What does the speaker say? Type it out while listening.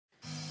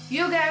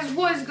Yo guys,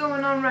 what is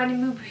going on? Randy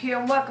Mooper here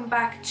and welcome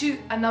back to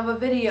another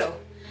video.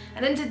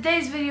 And in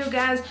today's video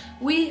guys,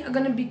 we are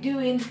going to be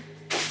doing,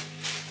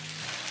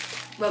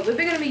 we're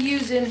going to be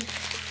using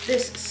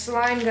this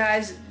slime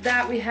guys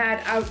that we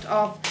had out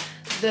of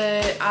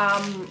the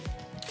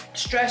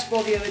stress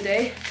ball the other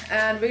day,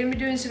 and we're going to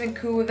be doing something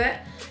cool with it.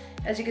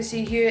 As you can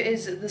see, here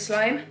is the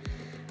slime.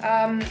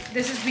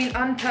 This has been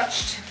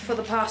untouched for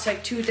the past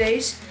like 2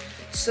 days.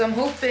 So I'm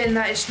hoping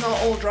that it's not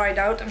all dried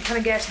out. I'm kind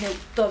of guessing it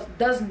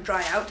doesn't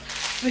dry out.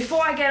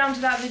 Before I get onto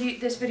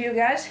this video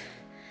guys,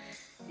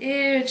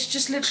 it's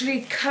just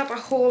literally cut a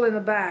hole in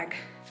the bag.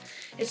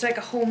 It's like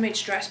a homemade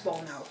stress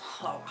ball now.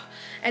 Oh.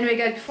 Anyway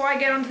guys, before I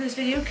get onto this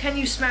video, can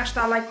you smash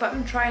that like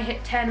button? Try and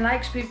hit 10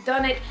 likes. We've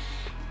done it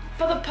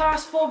for the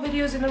past 4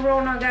 videos in a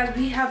row now guys.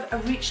 We have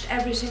reached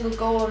every single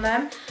goal on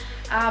them.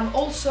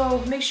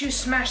 Also, make sure you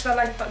smash that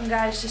like button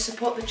guys to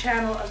support the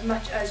channel as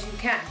much as you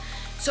can.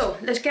 So,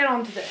 let's get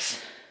on to this.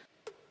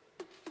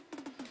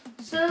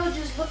 So,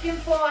 just looking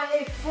for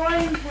a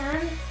frying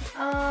pan.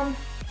 Do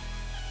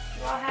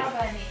I have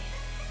any?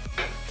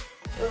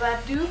 Will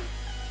that do?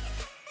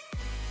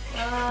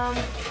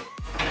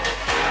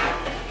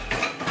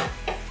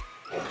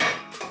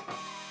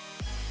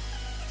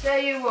 Tell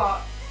you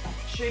what,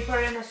 should we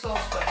put it in a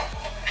saucepan?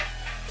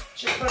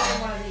 Just put it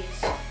in one of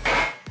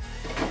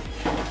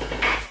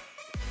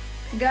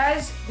these.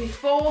 Guys,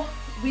 before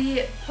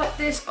we put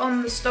this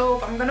on the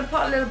stove, I'm gonna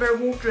put a little bit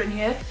of water in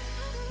here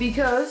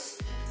because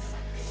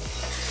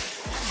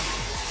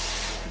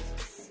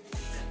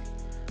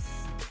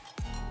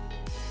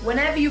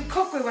whenever you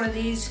cook with one of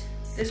these,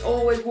 there's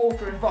always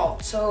water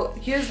involved. So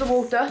here's the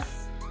water.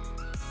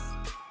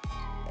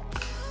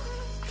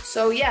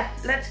 So yeah,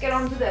 let's get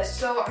on to this.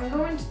 So I'm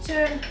going to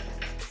turn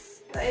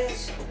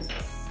this.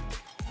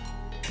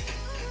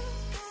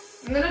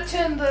 I'm gonna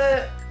turn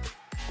the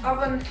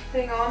oven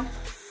thing on.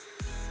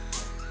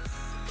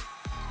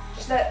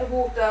 Just let the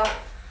water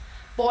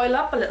boil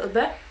up a little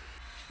bit.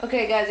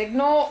 Okay guys,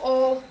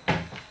 ignore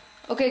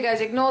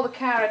the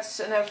carrots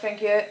and everything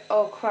here.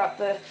 Oh crap,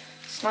 the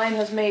slime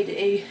has made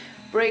a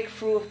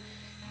breakthrough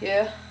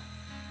here.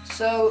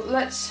 So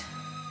let's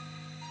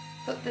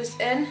put this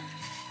in.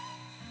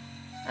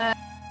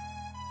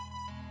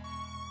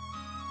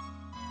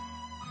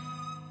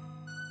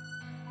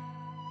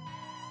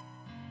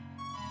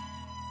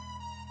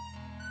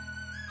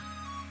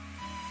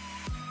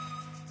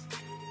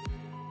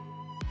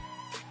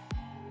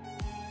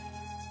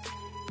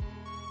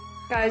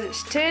 Guys,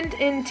 it's turned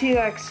into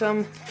like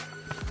some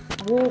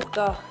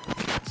water.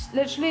 It's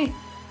literally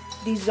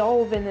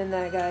dissolving in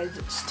there, guys.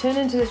 It's turned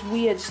into this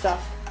weird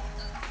stuff.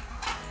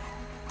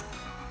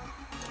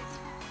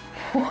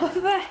 What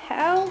the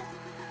hell?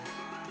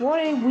 What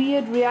a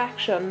weird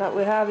reaction that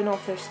we're having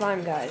off this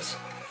slime, guys.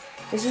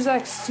 This is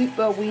like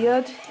super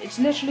weird. It's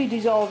literally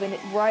dissolving it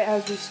right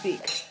as we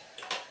speak.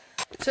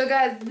 So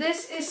guys,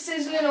 this is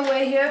sizzling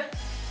away here.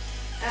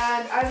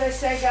 And as I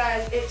said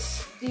guys,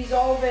 it's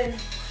dissolving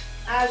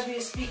as we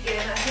are speaking.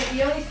 I think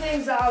the only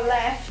things that are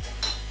left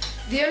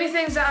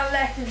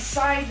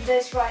inside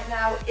this right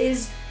now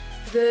is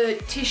the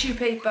tissue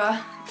paper,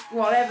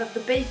 whatever,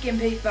 the baking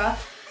paper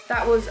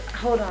that was,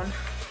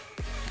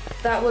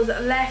 that was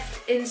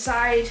left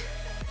inside,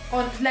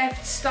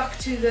 left stuck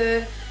to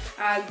the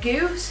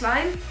goo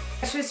slime.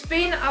 So it's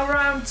been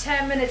around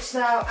 10 minutes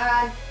now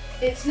and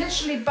it's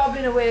literally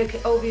bubbling away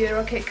over here.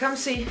 Okay, come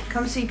see.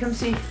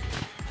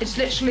 It's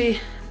literally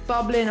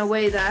bubbling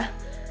away there.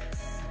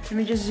 Let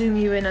me just zoom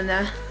you in on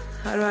there.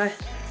 How do I?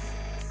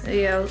 There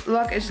you go.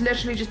 Look, it's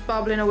literally just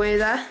bubbling away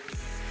there.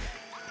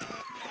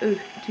 Ooh,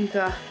 too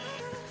far.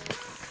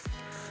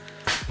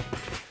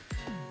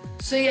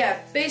 So yeah,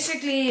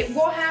 basically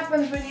what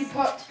happens when you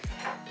put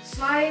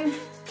slime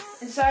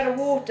inside of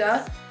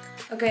water,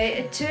 okay,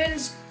 it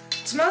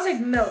smells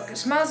like milk. It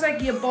smells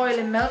like you're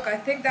boiling milk. I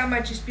think that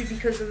might just be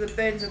because of the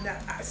burns on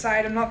that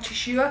side, I'm not too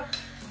sure.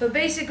 But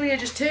basically it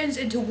just turns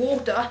into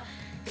water,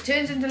 it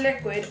turns into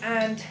liquid,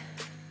 and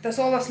that's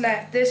all that's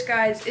left. This,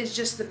 guys, is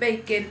just the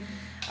baking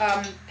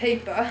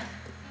paper,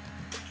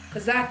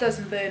 because that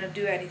doesn't burn or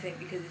do anything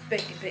because it's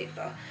baking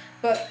paper.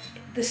 But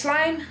the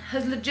slime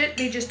has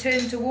legitimately just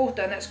turned to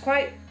water, and that's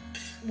quite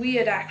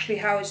weird actually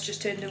how it's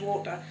just turned to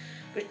water.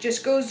 But it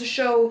just goes to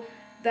show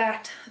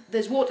that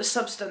there's water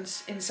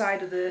substance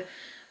inside of the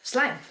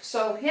slime.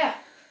 So yeah.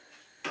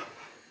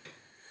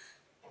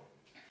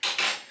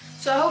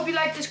 So I hope you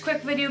liked this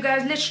quick video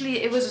guys.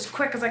 Literally it was as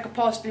quick as I could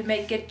possibly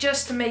make it,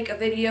 just to make a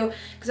video,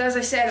 because as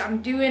I said,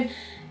 I'm gonna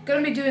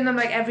be doing them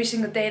like every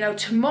single day now.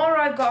 Tomorrow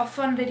I've got a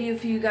fun video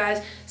for you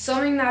guys,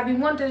 something that I've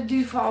been wanting to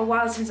do for a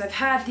while since I've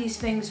had these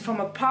things from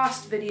a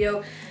past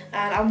video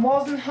and I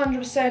wasn't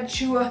 100%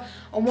 sure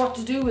on what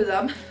to do with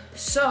them.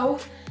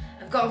 So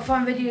I've got a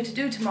fun video to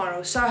do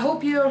tomorrow. So I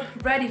hope you're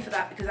ready for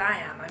that, because I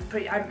am. I'm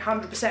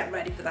 100%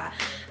 ready for that.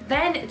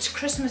 Then it's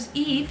Christmas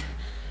Eve,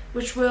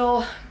 which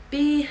will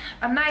be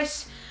a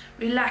nice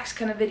relaxed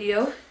kind of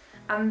video,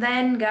 and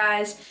then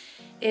guys,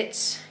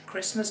 it's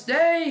Christmas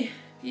Day.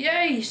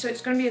 Yay! So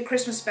it's gonna be a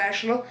Christmas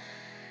special,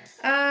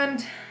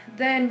 and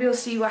then we'll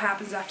see what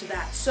happens after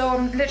that. So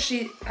I'm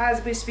literally,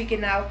 as we're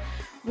speaking now,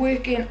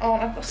 working on,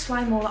 I've got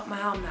slime all up my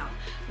arm now,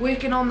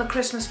 working on the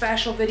Christmas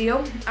special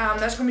video.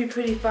 That's going to be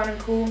pretty fun and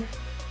cool,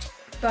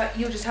 but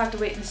you'll just have to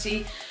wait and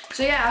see.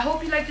 So yeah, I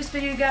hope you like this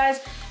video,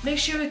 guys. Make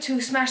sure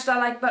to smash that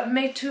like button,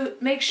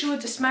 make sure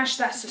to smash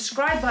that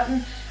subscribe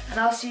button, and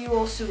I'll see you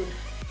all soon.